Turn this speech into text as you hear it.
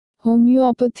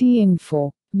Homoeopathy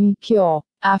info. We cure.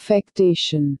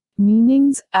 Affectation.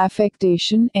 Meanings: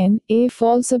 affectation, a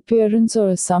false appearance or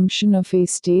assumption of a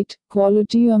state,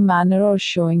 quality or manner or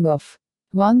showing of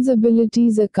one's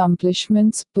abilities,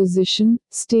 accomplishments, position,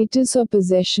 status or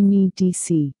possession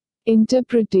etc.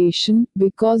 Interpretation: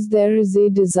 because there is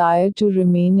a desire to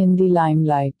remain in the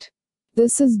limelight.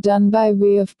 This is done by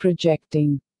way of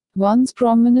projecting one's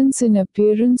prominence in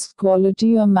appearance,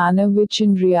 quality or manner which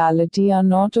in reality are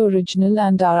not original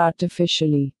and are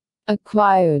artificially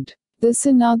acquired. This,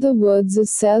 in other words, is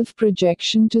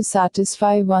self-projection to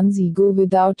satisfy one's ego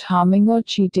without harming or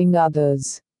cheating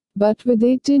others, but with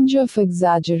a tinge of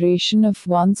exaggeration of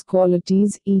one's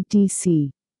qualities etc.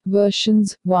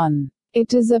 Versions 1.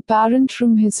 It is apparent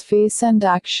from his face and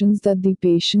actions that the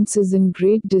patient is in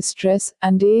great distress,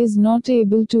 and is not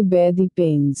able to bear the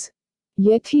pains.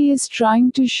 Yet he is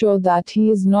trying to show that he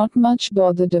is not much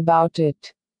bothered about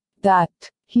it. That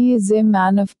he is a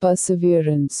man of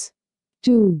perseverance.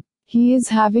 2. He is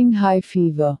having high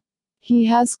fever. He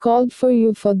has called for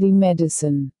you for the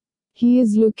medicine. He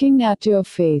is looking at your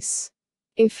face.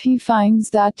 If he finds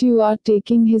that you are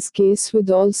taking his case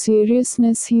with all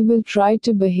seriousness, he will try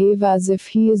to behave as if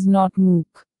he is not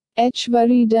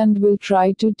worried and will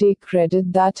try to take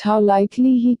credit that how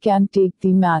lightly he can take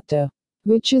the matter,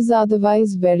 which is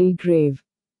otherwise very grave.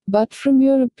 But from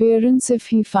your appearance, if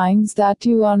he finds that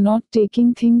you are not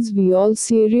taking things with all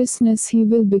seriousness, he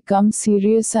will become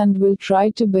serious and will try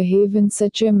to behave in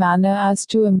such a manner as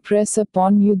to impress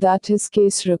upon you that his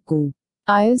case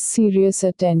requires serious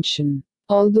attention,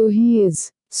 although he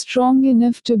is strong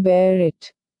enough to bear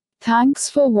it. Thanks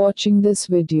for watching this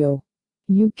video.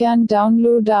 You can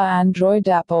download our Android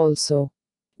app also.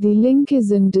 The link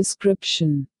is in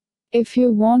description. If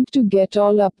you want to get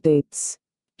all updates,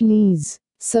 please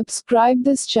subscribe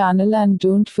this channel and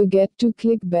don't forget to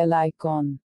click bell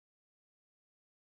icon.